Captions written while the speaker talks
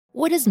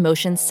What does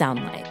motion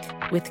sound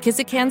like? With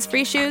Kizikans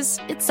free shoes,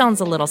 it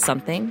sounds a little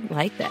something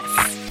like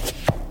this.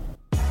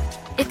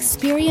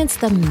 Experience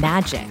the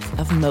magic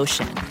of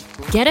motion.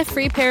 Get a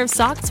free pair of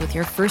socks with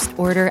your first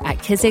order at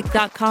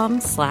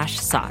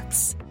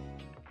kizik.com/socks.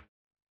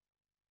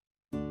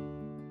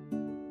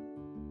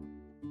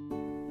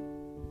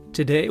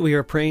 Today we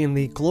are praying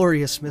the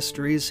glorious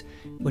mysteries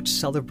which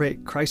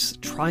celebrate Christ's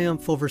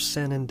triumph over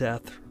sin and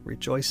death,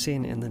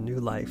 rejoicing in the new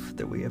life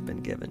that we have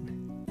been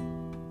given.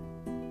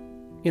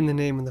 In the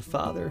name of the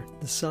Father,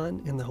 the Son,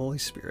 and the Holy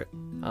Spirit.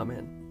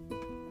 Amen.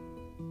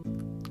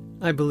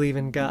 I believe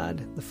in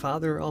God, the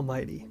Father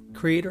Almighty,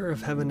 creator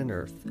of heaven and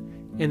earth,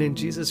 and in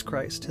Jesus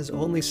Christ, his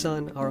only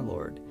Son, our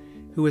Lord,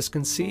 who was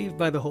conceived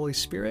by the Holy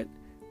Spirit,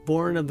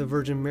 born of the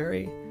Virgin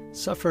Mary,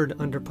 suffered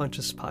under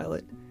Pontius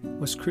Pilate,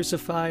 was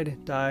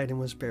crucified, died, and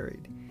was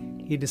buried.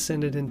 He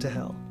descended into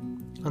hell.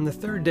 On the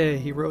third day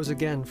he rose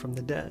again from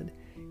the dead.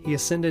 He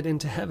ascended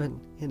into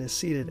heaven and is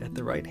seated at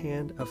the right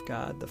hand of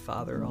God the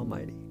Father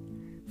Almighty.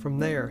 From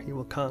there he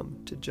will come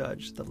to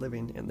judge the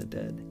living and the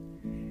dead.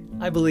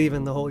 I believe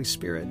in the Holy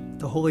Spirit,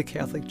 the Holy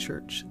Catholic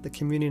Church, the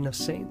communion of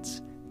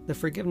saints, the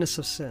forgiveness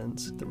of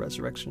sins, the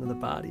resurrection of the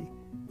body,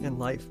 and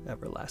life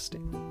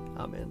everlasting.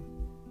 Amen.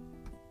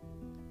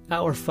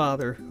 Our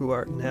Father, who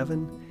art in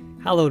heaven,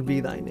 hallowed be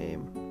thy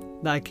name.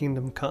 Thy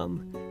kingdom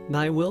come,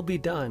 thy will be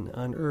done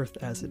on earth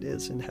as it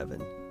is in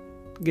heaven.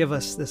 Give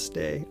us this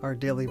day our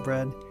daily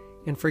bread,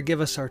 and forgive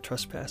us our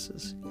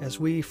trespasses, as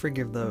we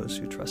forgive those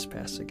who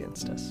trespass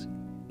against us.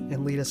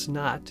 And lead us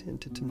not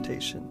into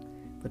temptation,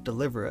 but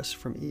deliver us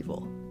from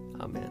evil.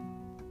 Amen.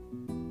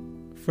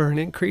 For an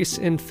increase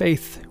in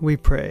faith, we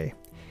pray.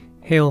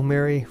 Hail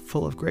Mary,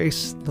 full of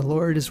grace, the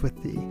Lord is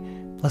with thee.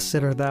 Blessed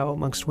art thou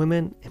amongst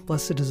women, and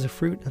blessed is the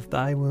fruit of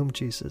thy womb,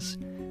 Jesus.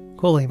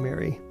 Holy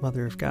Mary,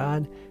 Mother of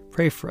God,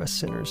 pray for us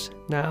sinners,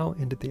 now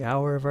and at the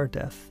hour of our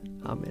death.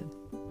 Amen.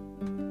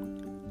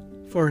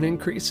 For an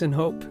increase in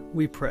hope,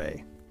 we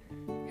pray.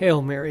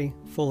 Hail Mary,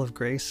 full of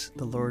grace,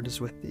 the Lord is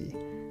with thee.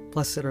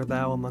 Blessed art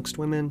thou amongst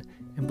women,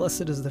 and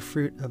blessed is the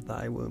fruit of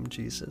thy womb,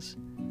 Jesus.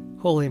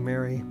 Holy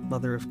Mary,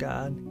 Mother of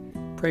God,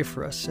 pray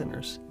for us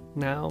sinners,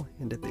 now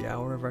and at the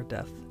hour of our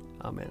death.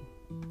 Amen.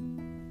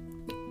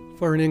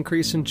 For an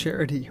increase in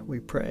charity, we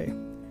pray.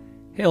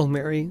 Hail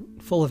Mary,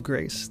 full of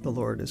grace, the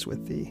Lord is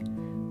with thee.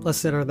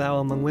 Blessed art thou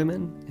among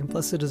women, and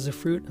blessed is the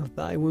fruit of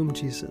thy womb,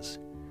 Jesus.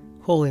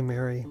 Holy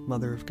Mary,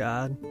 Mother of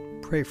God,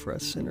 pray for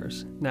us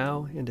sinners,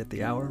 now and at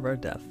the hour of our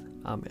death.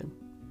 Amen.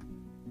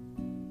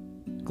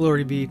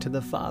 Glory be to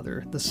the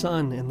Father, the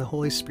Son, and the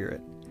Holy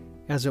Spirit,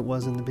 as it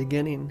was in the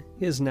beginning,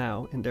 is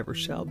now, and ever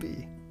shall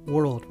be,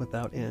 world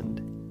without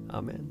end.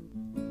 Amen.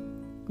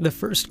 The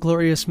first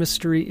glorious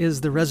mystery is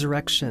the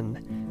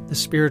resurrection. The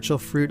spiritual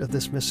fruit of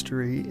this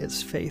mystery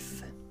is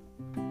faith.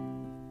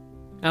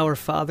 Our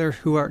Father,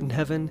 who art in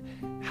heaven,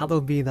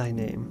 hallowed be thy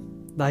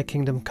name. Thy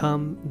kingdom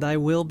come, thy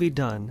will be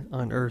done,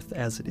 on earth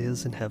as it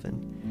is in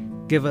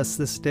heaven. Give us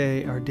this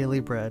day our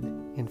daily bread,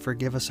 and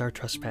forgive us our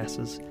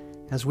trespasses,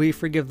 as we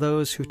forgive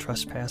those who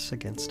trespass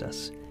against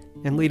us.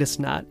 And lead us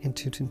not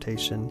into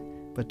temptation,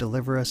 but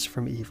deliver us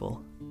from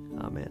evil.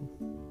 Amen.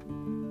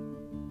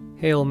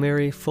 Hail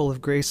Mary, full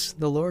of grace,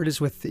 the Lord is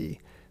with thee.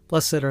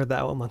 Blessed art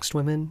thou amongst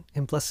women,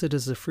 and blessed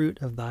is the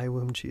fruit of thy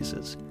womb,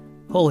 Jesus.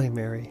 Holy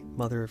Mary,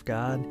 Mother of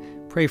God,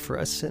 pray for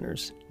us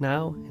sinners,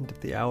 now and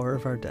at the hour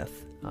of our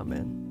death.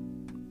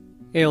 Amen.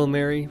 Hail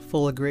Mary,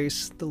 full of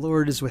grace, the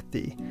Lord is with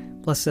thee.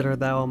 Blessed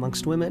art thou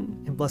amongst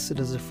women, and blessed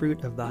is the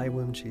fruit of thy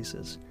womb,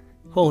 Jesus.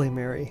 Holy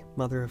Mary,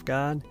 Mother of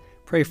God,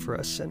 pray for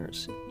us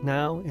sinners,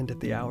 now and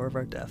at the hour of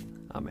our death.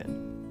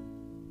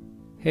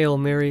 Amen. Hail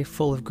Mary,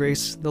 full of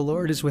grace, the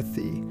Lord is with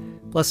thee.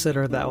 Blessed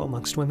art thou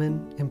amongst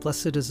women, and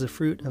blessed is the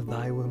fruit of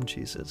thy womb,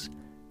 Jesus.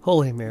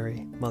 Holy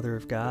Mary, Mother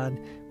of God,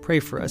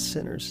 pray for us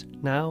sinners,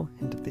 now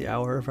and at the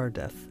hour of our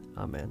death.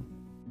 Amen.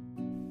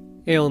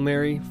 Hail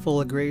Mary,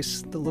 full of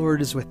grace, the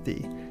Lord is with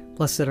thee.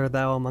 Blessed art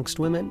thou amongst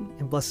women,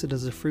 and blessed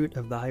is the fruit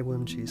of thy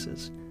womb,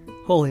 Jesus.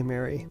 Holy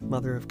Mary,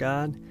 Mother of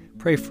God,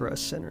 pray for us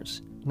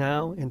sinners,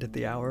 now and at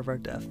the hour of our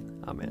death.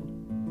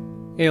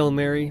 Amen. Hail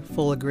Mary,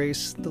 full of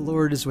grace, the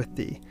Lord is with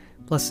thee.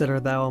 Blessed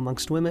art thou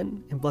amongst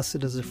women, and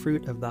blessed is the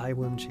fruit of thy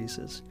womb,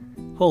 Jesus.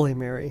 Holy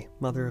Mary,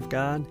 Mother of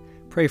God,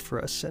 pray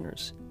for us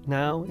sinners,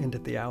 now and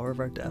at the hour of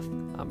our death.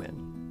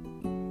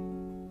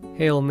 Amen.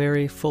 Hail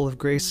Mary, full of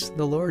grace,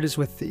 the Lord is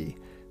with thee.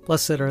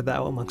 Blessed art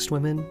thou amongst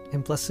women,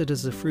 and blessed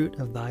is the fruit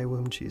of thy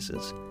womb,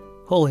 Jesus.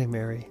 Holy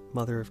Mary,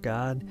 Mother of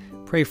God,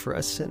 pray for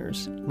us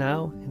sinners,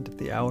 now and at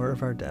the hour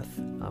of our death.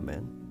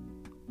 Amen.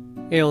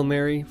 Hail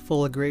Mary,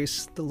 full of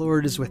grace, the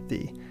Lord is with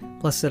thee.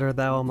 Blessed art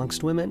thou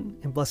amongst women,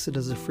 and blessed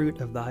is the fruit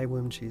of thy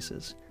womb,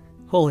 Jesus.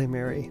 Holy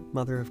Mary,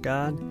 Mother of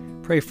God,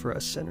 pray for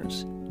us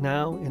sinners,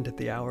 now and at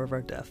the hour of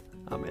our death.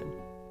 Amen.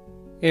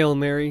 Hail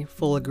Mary,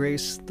 full of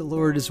grace, the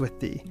Lord is with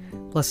thee.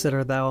 Blessed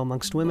art thou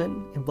amongst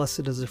women, and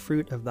blessed is the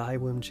fruit of thy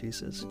womb,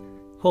 Jesus.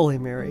 Holy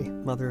Mary,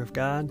 Mother of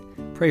God,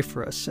 pray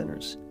for us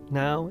sinners,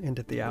 now and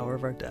at the hour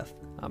of our death.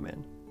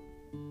 Amen.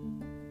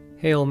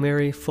 Hail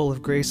Mary, full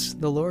of grace,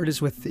 the Lord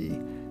is with thee.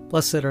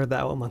 Blessed art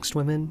thou amongst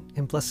women,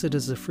 and blessed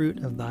is the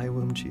fruit of thy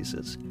womb,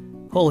 Jesus.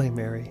 Holy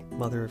Mary,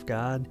 Mother of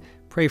God,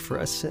 pray for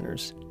us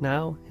sinners,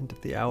 now and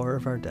at the hour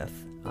of our death.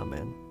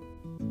 Amen.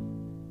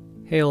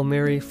 Hail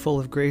Mary, full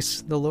of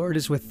grace, the Lord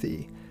is with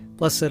thee.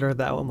 Blessed art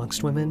thou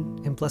amongst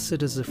women, and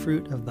blessed is the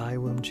fruit of thy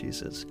womb,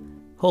 Jesus.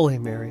 Holy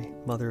Mary,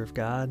 Mother of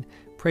God,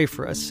 pray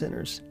for us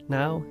sinners,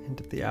 now and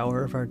at the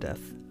hour of our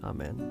death.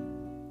 Amen.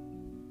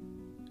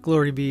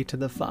 Glory be to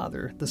the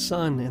Father, the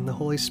Son, and the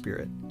Holy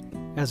Spirit,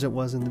 as it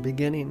was in the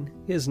beginning,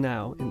 is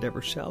now, and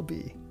ever shall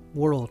be,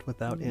 world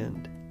without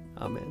end.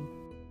 Amen.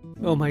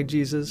 O my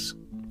Jesus,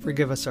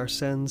 forgive us our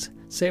sins,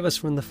 save us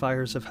from the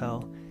fires of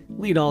hell,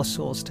 lead all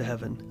souls to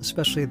heaven,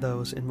 especially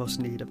those in most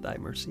need of thy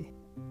mercy.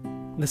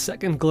 The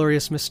second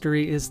glorious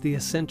mystery is the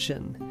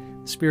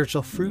Ascension. The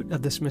spiritual fruit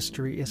of this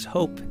mystery is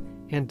hope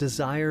and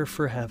desire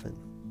for heaven.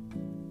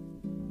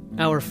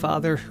 Our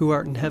Father, who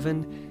art in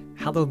heaven,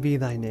 hallowed be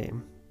thy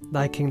name.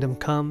 Thy kingdom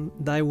come,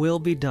 thy will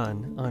be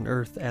done, on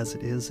earth as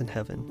it is in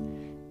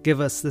heaven. Give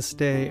us this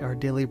day our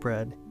daily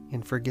bread,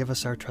 and forgive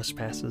us our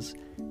trespasses,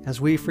 as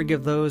we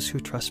forgive those who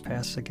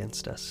trespass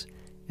against us.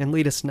 And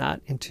lead us not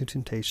into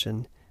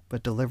temptation,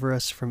 but deliver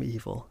us from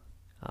evil.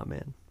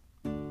 Amen.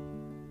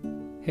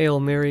 Hail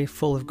Mary,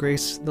 full of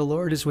grace, the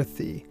Lord is with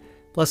thee.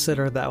 Blessed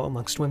art thou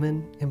amongst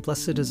women, and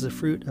blessed is the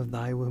fruit of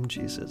thy womb,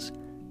 Jesus.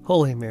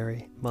 Holy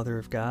Mary, Mother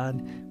of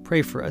God,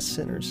 pray for us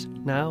sinners,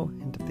 now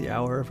and at the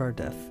hour of our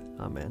death.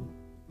 Amen.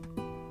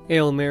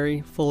 Hail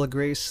Mary, full of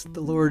grace,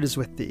 the Lord is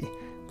with thee.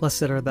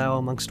 Blessed art thou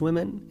amongst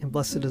women, and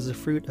blessed is the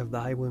fruit of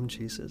thy womb,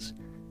 Jesus.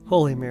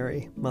 Holy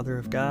Mary, Mother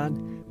of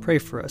God, pray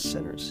for us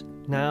sinners,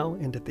 now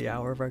and at the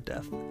hour of our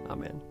death.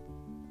 Amen.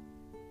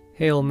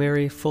 Hail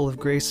Mary, full of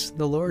grace,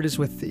 the Lord is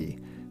with thee.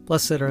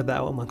 Blessed art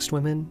thou amongst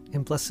women,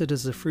 and blessed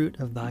is the fruit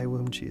of thy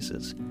womb,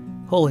 Jesus.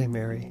 Holy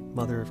Mary,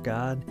 Mother of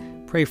God,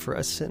 pray for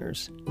us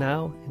sinners,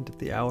 now and at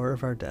the hour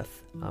of our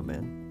death.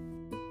 Amen.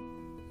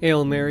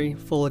 Hail Mary,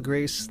 full of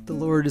grace, the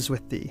Lord is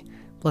with thee.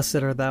 Blessed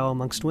art thou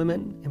amongst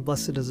women, and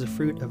blessed is the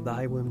fruit of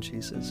thy womb,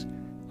 Jesus.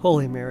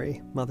 Holy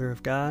Mary, Mother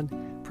of God,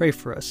 pray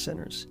for us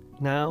sinners,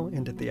 now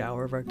and at the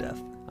hour of our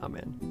death.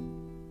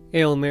 Amen.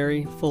 Hail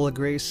Mary, full of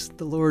grace,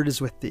 the Lord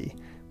is with thee.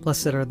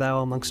 Blessed art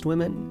thou amongst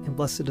women, and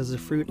blessed is the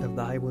fruit of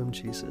thy womb,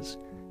 Jesus.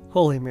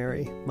 Holy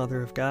Mary,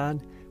 Mother of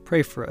God,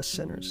 pray for us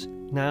sinners,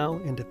 now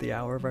and at the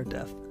hour of our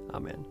death.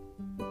 Amen.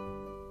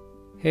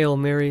 Hail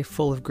Mary,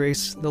 full of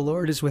grace, the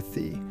Lord is with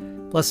thee.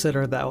 Blessed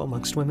art thou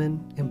amongst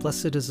women, and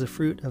blessed is the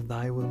fruit of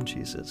thy womb,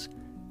 Jesus.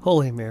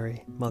 Holy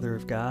Mary, Mother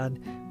of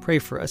God, pray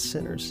for us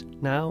sinners,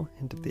 now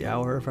and at the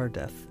hour of our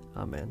death.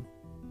 Amen.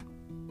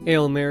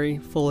 Hail Mary,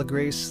 full of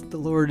grace, the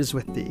Lord is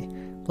with thee.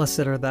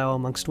 Blessed art thou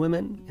amongst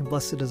women, and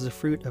blessed is the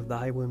fruit of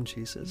thy womb,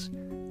 Jesus.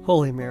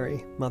 Holy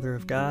Mary, Mother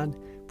of God,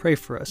 pray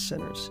for us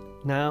sinners,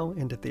 now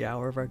and at the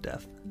hour of our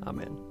death.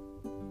 Amen.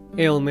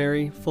 Hail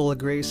Mary, full of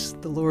grace,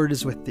 the Lord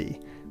is with thee.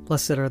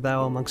 Blessed art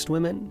thou amongst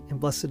women, and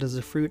blessed is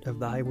the fruit of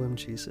thy womb,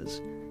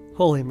 Jesus.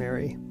 Holy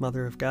Mary,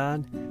 Mother of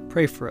God,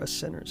 pray for us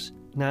sinners,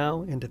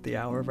 now and at the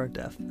hour of our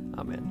death.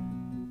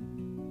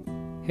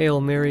 Amen.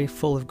 Hail Mary,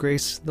 full of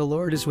grace, the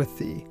Lord is with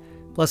thee.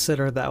 Blessed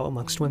art thou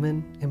amongst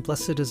women, and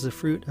blessed is the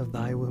fruit of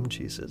thy womb,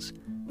 Jesus.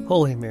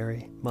 Holy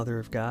Mary, Mother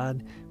of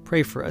God,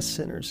 pray for us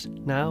sinners,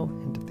 now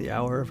and at the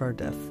hour of our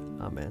death.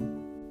 Amen.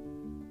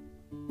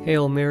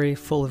 Hail Mary,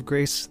 full of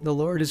grace, the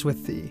Lord is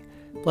with thee.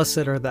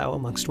 Blessed art thou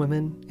amongst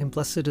women, and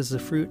blessed is the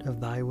fruit of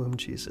thy womb,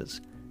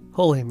 Jesus.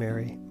 Holy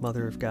Mary,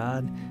 Mother of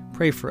God,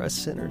 pray for us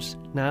sinners,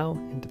 now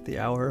and at the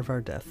hour of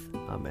our death.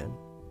 Amen.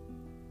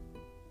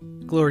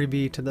 Glory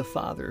be to the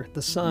Father,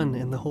 the Son,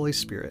 and the Holy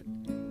Spirit,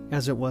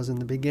 as it was in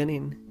the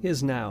beginning,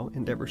 is now,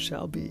 and ever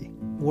shall be,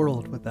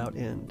 world without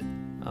end.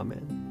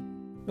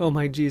 Amen. O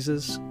my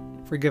Jesus,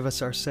 forgive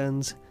us our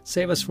sins,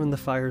 save us from the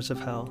fires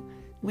of hell,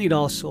 lead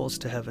all souls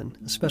to heaven,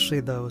 especially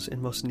those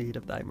in most need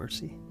of thy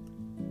mercy.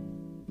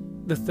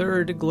 The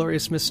third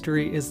glorious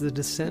mystery is the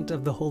descent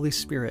of the Holy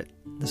Spirit.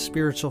 The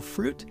spiritual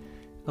fruit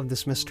of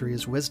this mystery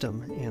is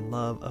wisdom and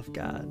love of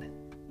God.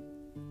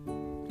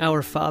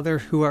 Our Father,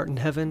 who art in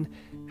heaven,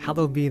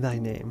 hallowed be thy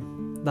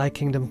name. Thy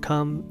kingdom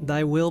come,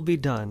 thy will be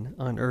done,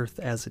 on earth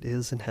as it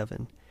is in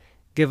heaven.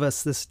 Give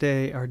us this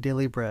day our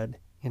daily bread,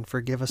 and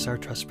forgive us our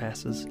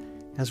trespasses,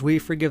 as we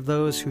forgive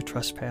those who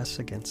trespass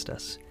against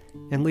us.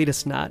 And lead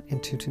us not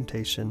into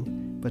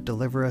temptation, but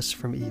deliver us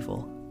from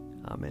evil.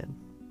 Amen.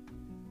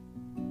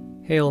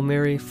 Hail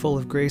Mary, full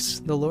of grace,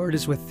 the Lord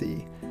is with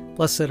thee.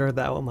 Blessed art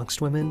thou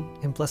amongst women,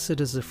 and blessed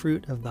is the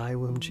fruit of thy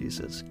womb,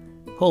 Jesus.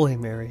 Holy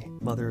Mary,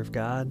 Mother of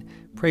God,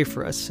 pray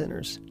for us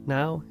sinners,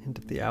 now and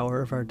at the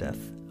hour of our death.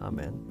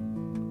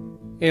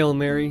 Amen. Hail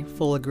Mary,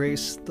 full of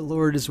grace, the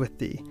Lord is with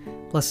thee.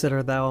 Blessed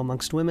art thou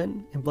amongst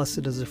women, and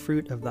blessed is the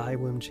fruit of thy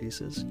womb,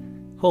 Jesus.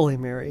 Holy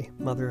Mary,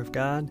 Mother of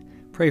God,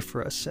 pray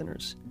for us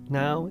sinners,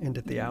 now and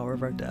at the hour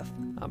of our death.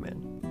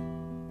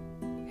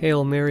 Amen.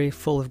 Hail Mary,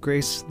 full of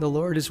grace, the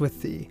Lord is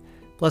with thee.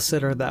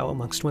 Blessed art thou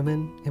amongst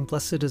women, and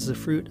blessed is the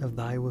fruit of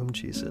thy womb,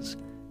 Jesus.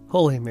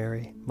 Holy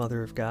Mary,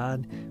 Mother of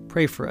God,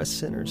 pray for us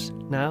sinners,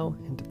 now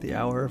and at the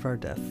hour of our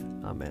death.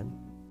 Amen.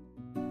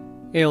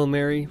 Hail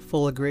Mary,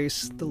 full of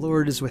grace, the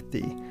Lord is with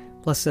thee.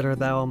 Blessed art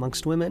thou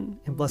amongst women,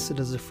 and blessed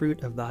is the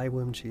fruit of thy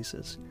womb,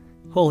 Jesus.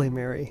 Holy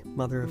Mary,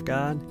 Mother of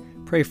God,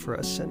 pray for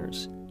us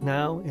sinners,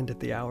 now and at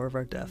the hour of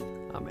our death.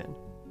 Amen.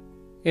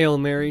 Hail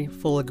Mary,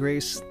 full of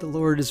grace, the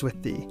Lord is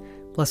with thee.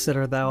 Blessed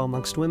art thou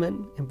amongst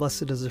women, and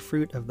blessed is the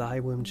fruit of thy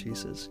womb,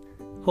 Jesus.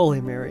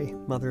 Holy Mary,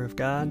 Mother of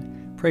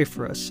God, pray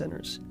for us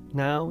sinners,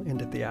 now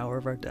and at the hour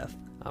of our death.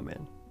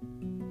 Amen.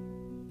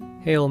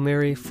 Hail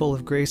Mary, full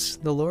of grace,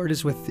 the Lord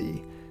is with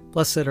thee.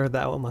 Blessed art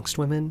thou amongst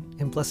women,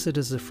 and blessed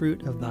is the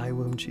fruit of thy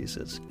womb,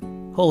 Jesus.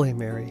 Holy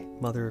Mary,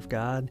 Mother of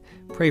God,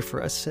 pray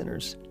for us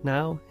sinners,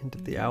 now and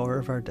at the hour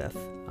of our death.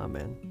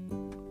 Amen.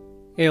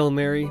 Hail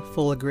Mary,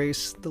 full of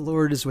grace, the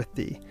Lord is with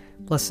thee.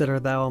 Blessed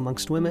art thou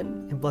amongst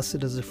women, and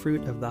blessed is the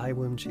fruit of thy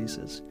womb,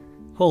 Jesus.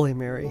 Holy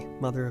Mary,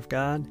 Mother of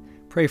God,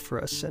 pray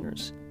for us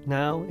sinners,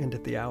 now and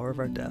at the hour of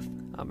our death.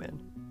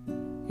 Amen.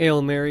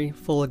 Hail Mary,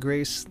 full of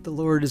grace, the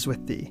Lord is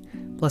with thee.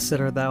 Blessed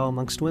art thou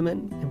amongst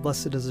women, and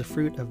blessed is the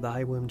fruit of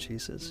thy womb,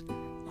 Jesus.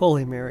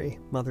 Holy Mary,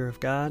 Mother of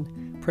God,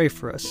 pray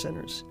for us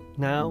sinners,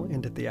 now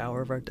and at the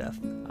hour of our death.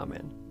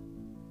 Amen.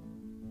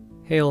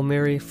 Hail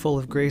Mary, full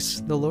of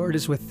grace, the Lord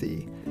is with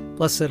thee.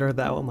 Blessed art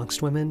thou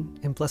amongst women,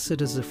 and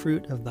blessed is the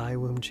fruit of thy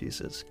womb,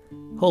 Jesus.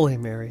 Holy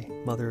Mary,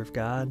 Mother of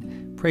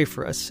God, pray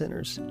for us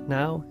sinners,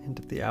 now and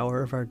at the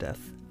hour of our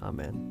death.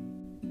 Amen.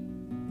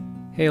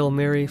 Hail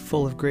Mary,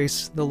 full of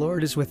grace, the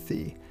Lord is with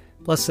thee.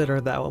 Blessed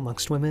art thou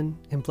amongst women,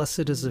 and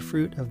blessed is the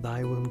fruit of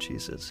thy womb,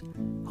 Jesus.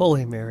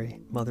 Holy Mary,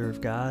 Mother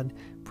of God,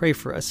 pray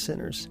for us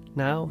sinners,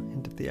 now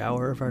and at the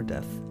hour of our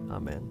death.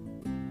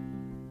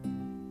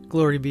 Amen.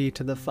 Glory be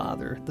to the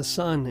Father, the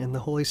Son, and the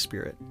Holy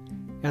Spirit,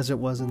 as it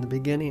was in the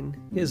beginning,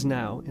 is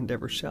now, and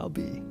ever shall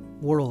be,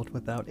 world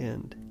without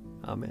end.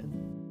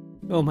 Amen.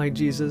 O my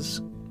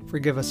Jesus,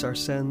 forgive us our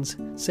sins,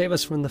 save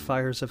us from the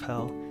fires of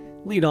hell,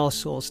 lead all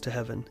souls to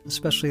heaven,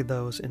 especially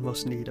those in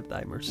most need of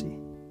thy mercy.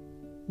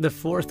 The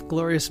fourth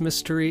glorious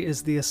mystery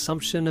is the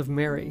Assumption of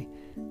Mary.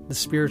 The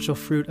spiritual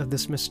fruit of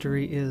this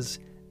mystery is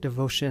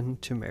devotion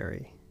to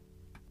Mary.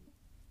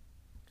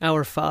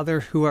 Our Father,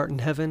 who art in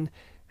heaven,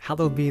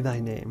 hallowed be thy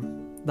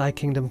name. Thy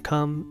kingdom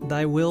come,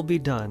 thy will be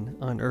done,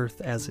 on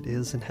earth as it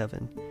is in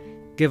heaven.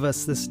 Give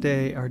us this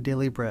day our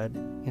daily bread,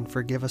 and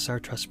forgive us our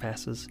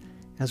trespasses,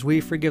 as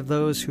we forgive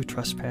those who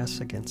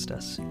trespass against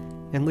us.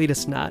 And lead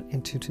us not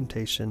into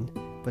temptation,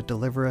 but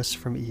deliver us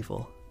from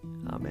evil.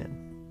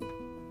 Amen.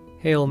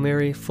 Hail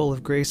Mary, full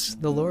of grace,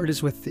 the Lord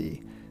is with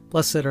thee.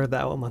 Blessed art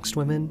thou amongst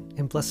women,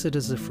 and blessed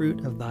is the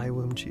fruit of thy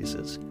womb,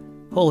 Jesus.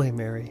 Holy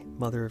Mary,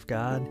 Mother of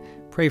God,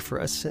 pray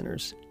for us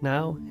sinners,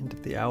 now and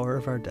at the hour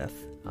of our death.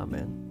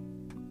 Amen.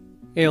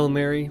 Hail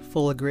Mary,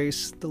 full of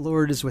grace, the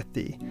Lord is with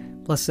thee.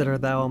 Blessed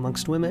art thou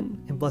amongst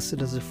women, and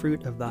blessed is the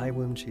fruit of thy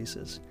womb,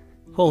 Jesus.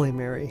 Holy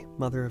Mary,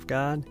 Mother of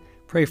God,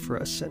 pray for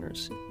us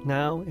sinners,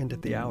 now and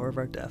at the hour of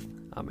our death.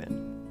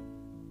 Amen.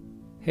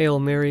 Hail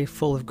Mary,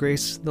 full of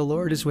grace, the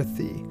Lord is with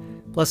thee.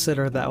 Blessed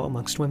art thou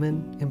amongst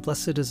women, and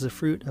blessed is the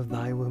fruit of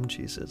thy womb,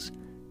 Jesus.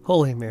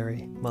 Holy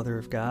Mary, Mother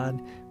of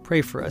God,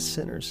 pray for us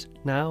sinners,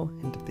 now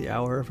and at the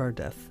hour of our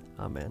death.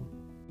 Amen.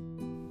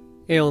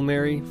 Hail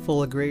Mary,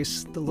 full of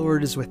grace, the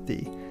Lord is with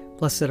thee.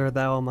 Blessed art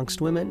thou amongst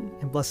women,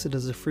 and blessed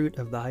is the fruit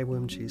of thy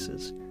womb,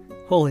 Jesus.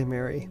 Holy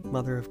Mary,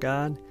 Mother of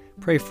God,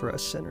 pray for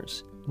us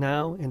sinners,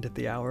 now and at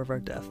the hour of our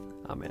death.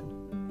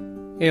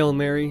 Amen. Hail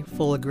Mary,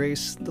 full of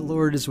grace, the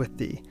Lord is with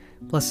thee.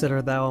 Blessed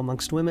art thou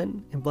amongst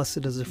women, and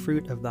blessed is the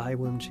fruit of thy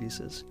womb,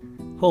 Jesus.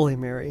 Holy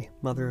Mary,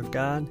 Mother of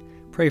God,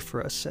 pray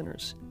for us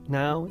sinners,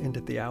 now and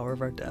at the hour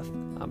of our death.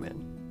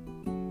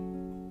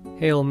 Amen.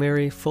 Hail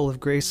Mary, full of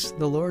grace,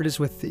 the Lord is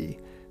with thee.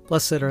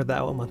 Blessed art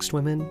thou amongst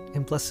women,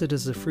 and blessed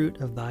is the fruit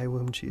of thy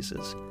womb,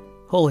 Jesus.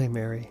 Holy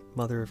Mary,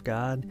 Mother of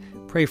God,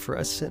 pray for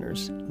us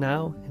sinners,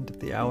 now and at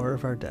the hour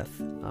of our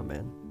death.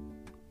 Amen.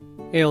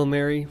 Hail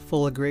Mary,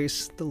 full of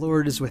grace, the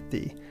Lord is with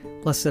thee.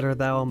 Blessed art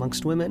thou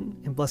amongst women,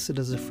 and blessed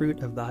is the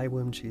fruit of thy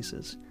womb,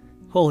 Jesus.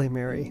 Holy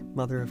Mary,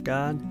 Mother of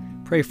God,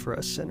 pray for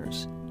us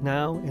sinners,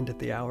 now and at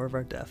the hour of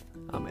our death.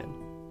 Amen.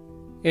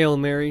 Hail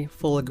Mary,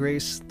 full of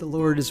grace, the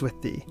Lord is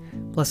with thee.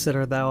 Blessed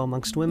art thou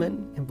amongst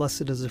women, and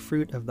blessed is the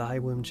fruit of thy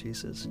womb,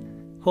 Jesus.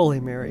 Holy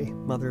Mary,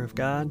 Mother of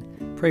God,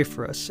 pray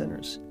for us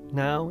sinners,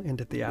 now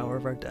and at the hour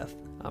of our death.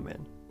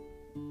 Amen.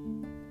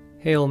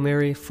 Hail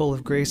Mary, full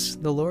of grace,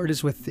 the Lord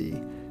is with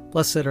thee.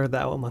 Blessed art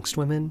thou amongst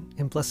women,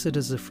 and blessed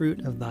is the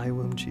fruit of thy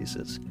womb,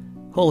 Jesus.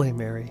 Holy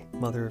Mary,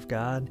 Mother of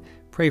God,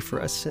 pray for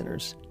us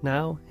sinners,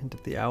 now and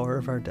at the hour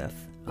of our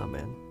death.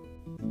 Amen.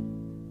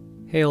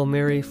 Hail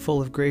Mary,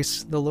 full of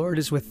grace, the Lord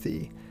is with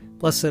thee.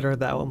 Blessed art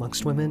thou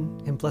amongst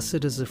women, and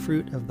blessed is the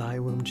fruit of thy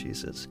womb,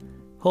 Jesus.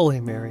 Holy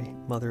Mary,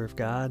 Mother of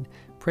God,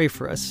 pray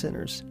for us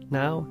sinners,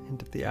 now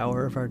and at the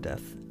hour of our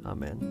death.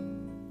 Amen.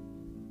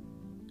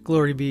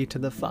 Glory be to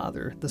the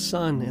Father, the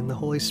Son, and the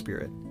Holy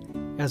Spirit,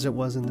 as it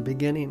was in the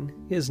beginning,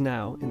 is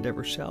now, and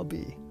ever shall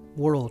be,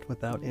 world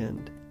without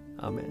end.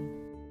 Amen.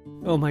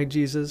 O my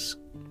Jesus,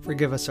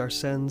 forgive us our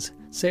sins,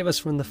 save us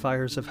from the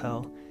fires of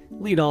hell,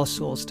 lead all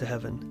souls to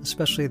heaven,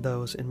 especially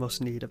those in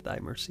most need of thy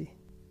mercy.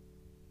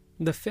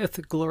 The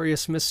fifth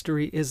glorious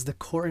mystery is the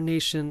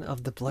coronation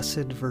of the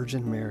Blessed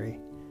Virgin Mary.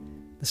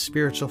 The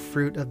spiritual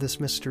fruit of this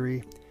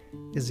mystery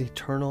is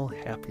eternal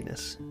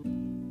happiness.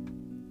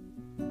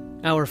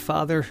 Our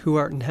Father, who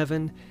art in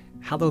heaven,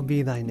 hallowed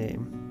be thy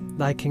name.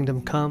 Thy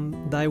kingdom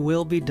come, thy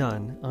will be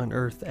done, on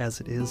earth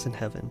as it is in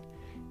heaven.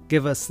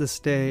 Give us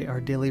this day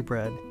our daily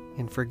bread,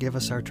 and forgive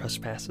us our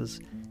trespasses,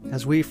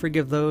 as we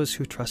forgive those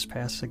who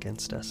trespass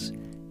against us.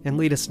 And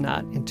lead us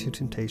not into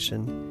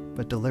temptation,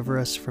 but deliver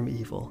us from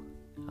evil.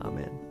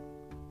 Amen.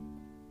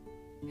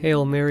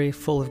 Hail Mary,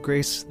 full of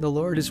grace, the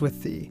Lord is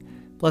with thee.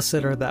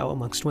 Blessed art thou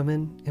amongst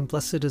women, and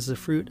blessed is the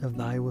fruit of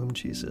thy womb,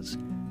 Jesus.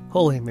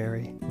 Holy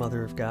Mary,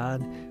 Mother of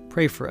God,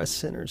 pray for us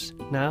sinners,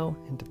 now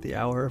and at the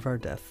hour of our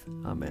death.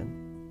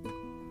 Amen.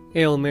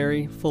 Hail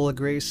Mary, full of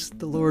grace,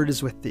 the Lord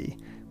is with thee.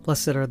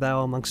 Blessed art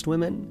thou amongst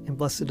women, and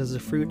blessed is the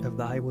fruit of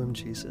thy womb,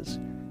 Jesus.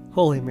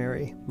 Holy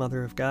Mary,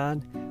 Mother of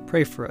God,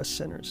 pray for us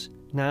sinners,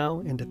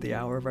 now and at the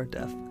hour of our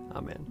death.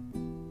 Amen.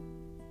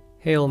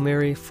 Hail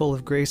Mary, full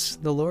of grace,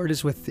 the Lord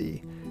is with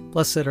thee.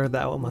 Blessed art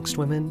thou amongst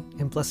women,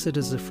 and blessed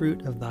is the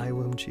fruit of thy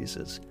womb,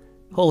 Jesus.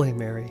 Holy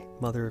Mary,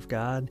 Mother of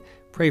God,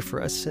 pray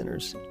for us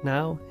sinners,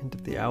 now and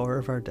at the hour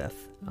of our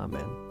death.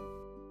 Amen.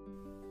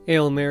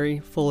 Hail Mary,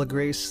 full of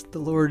grace, the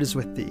Lord is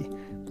with thee.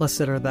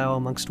 Blessed art thou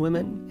amongst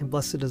women, and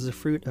blessed is the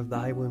fruit of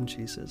thy womb,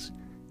 Jesus.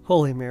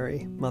 Holy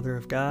Mary, Mother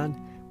of God,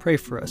 pray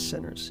for us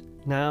sinners,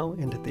 now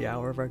and at the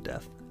hour of our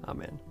death.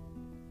 Amen.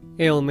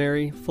 Hail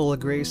Mary, full of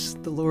grace,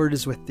 the Lord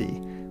is with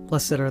thee.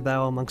 Blessed art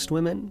thou amongst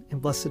women,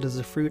 and blessed is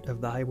the fruit of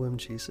thy womb,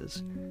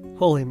 Jesus.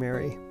 Holy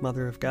Mary,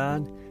 Mother of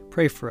God,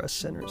 pray for us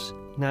sinners,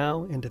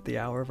 now and at the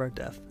hour of our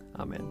death.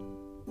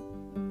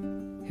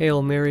 Amen.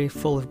 Hail Mary,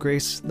 full of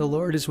grace, the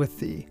Lord is with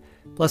thee.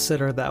 Blessed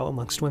art thou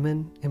amongst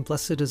women, and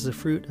blessed is the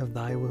fruit of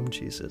thy womb,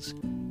 Jesus.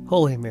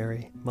 Holy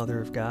Mary,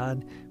 Mother of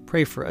God,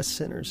 pray for us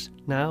sinners,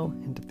 now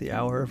and at the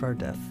hour of our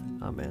death.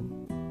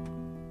 Amen.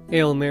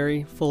 Hail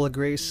Mary, full of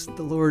grace,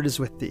 the Lord is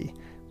with thee.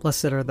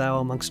 Blessed art thou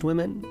amongst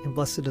women, and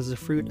blessed is the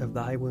fruit of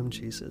thy womb,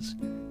 Jesus.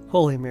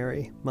 Holy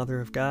Mary,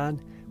 Mother of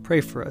God,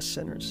 pray for us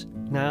sinners,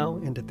 now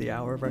and at the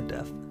hour of our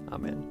death.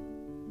 Amen.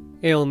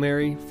 Hail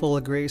Mary, full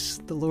of grace,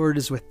 the Lord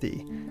is with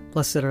thee.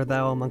 Blessed art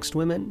thou amongst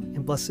women,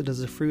 and blessed is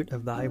the fruit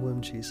of thy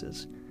womb,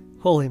 Jesus.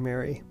 Holy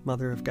Mary,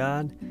 Mother of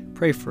God,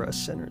 pray for us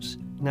sinners,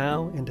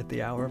 now and at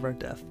the hour of our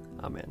death.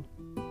 Amen.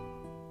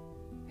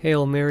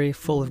 Hail Mary,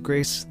 full of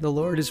grace, the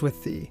Lord is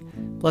with thee.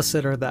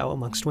 Blessed art thou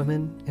amongst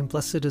women, and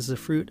blessed is the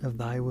fruit of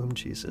thy womb,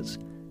 Jesus.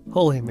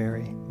 Holy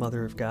Mary,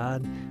 Mother of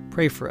God,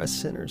 pray for us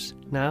sinners,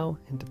 now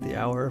and at the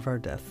hour of our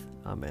death.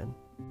 Amen.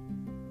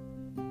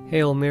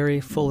 Hail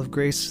Mary, full of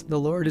grace, the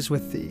Lord is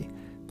with thee.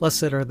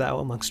 Blessed art thou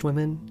amongst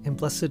women, and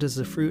blessed is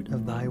the fruit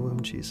of thy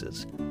womb,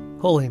 Jesus.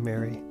 Holy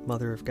Mary,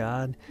 Mother of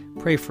God,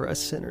 pray for us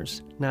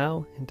sinners,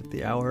 now and at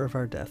the hour of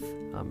our death.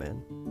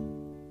 Amen.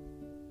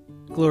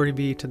 Glory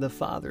be to the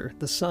Father,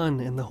 the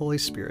Son, and the Holy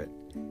Spirit,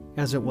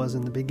 as it was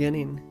in the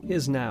beginning,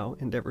 is now,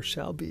 and ever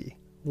shall be,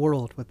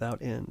 world without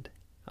end.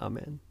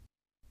 Amen.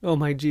 O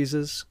my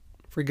Jesus,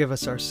 forgive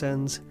us our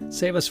sins,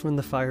 save us from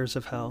the fires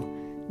of hell,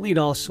 lead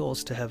all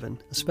souls to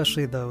heaven,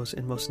 especially those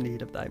in most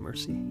need of thy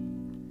mercy.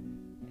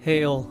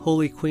 Hail,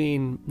 Holy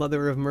Queen,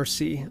 Mother of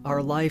Mercy,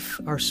 our life,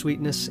 our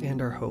sweetness,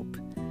 and our hope.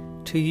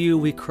 To you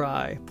we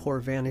cry, poor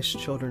vanished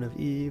children of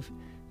Eve.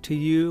 To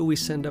you we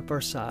send up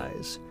our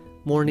sighs,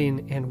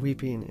 mourning and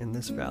weeping in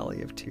this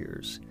valley of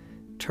tears.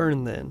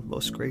 Turn then,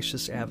 most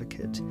gracious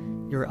Advocate,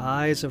 your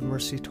eyes of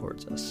mercy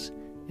towards us,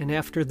 and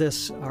after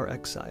this our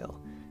exile,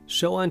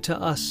 show unto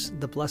us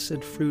the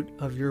blessed fruit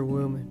of your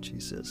womb,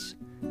 Jesus.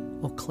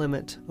 O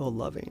clement, O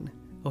loving,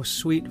 O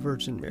sweet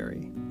Virgin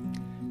Mary,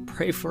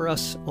 pray for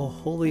us, O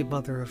Holy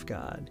Mother of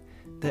God,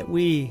 that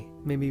we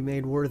may be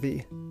made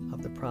worthy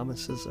of the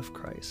promises of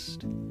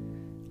Christ.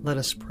 Let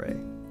us pray.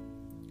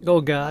 O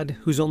God,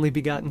 whose only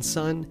begotten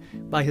Son,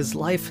 by his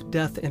life,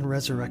 death, and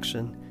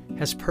resurrection,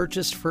 has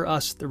purchased for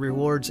us the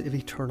rewards of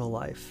eternal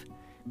life,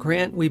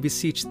 grant, we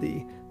beseech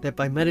thee, that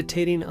by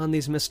meditating on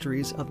these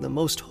mysteries of the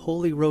most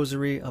holy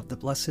rosary of the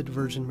Blessed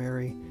Virgin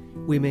Mary,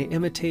 we may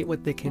imitate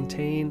what they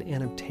contain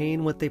and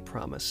obtain what they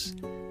promise,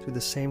 through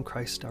the same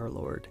Christ our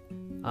Lord.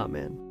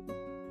 Amen.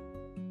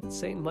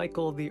 Saint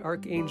Michael the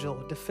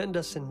Archangel, defend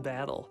us in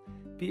battle.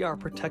 Be our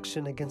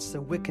protection against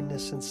the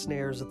wickedness and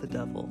snares of the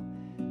devil.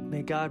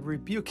 May God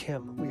rebuke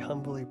him, we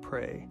humbly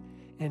pray.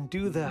 And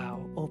do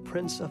thou, O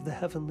Prince of the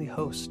heavenly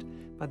host,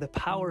 by the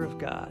power of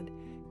God,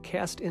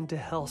 cast into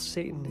hell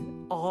Satan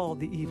and all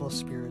the evil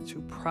spirits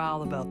who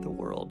prowl about the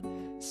world,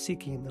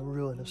 seeking the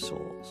ruin of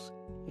souls.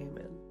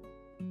 Amen.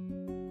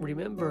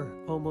 Remember,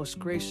 O most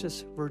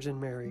gracious Virgin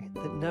Mary,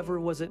 that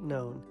never was it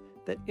known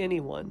that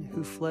anyone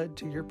who fled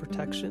to your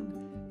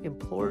protection,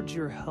 implored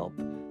your help,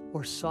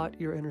 or sought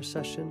your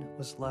intercession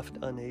was left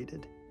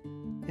unaided.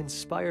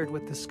 Inspired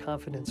with this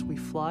confidence, we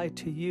fly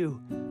to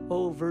you,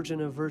 O Virgin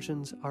of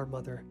Virgins, our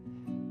Mother.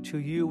 To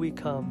you we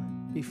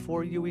come,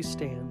 before you we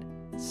stand,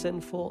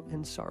 sinful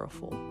and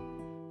sorrowful.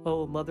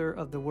 O Mother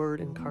of the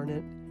Word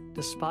incarnate,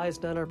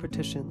 despise not our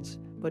petitions,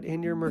 but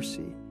in your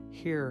mercy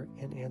hear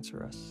and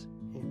answer us.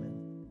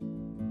 Amen.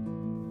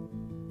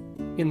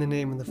 In the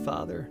name of the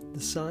Father, the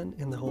Son,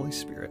 and the Holy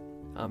Spirit.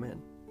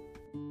 Amen.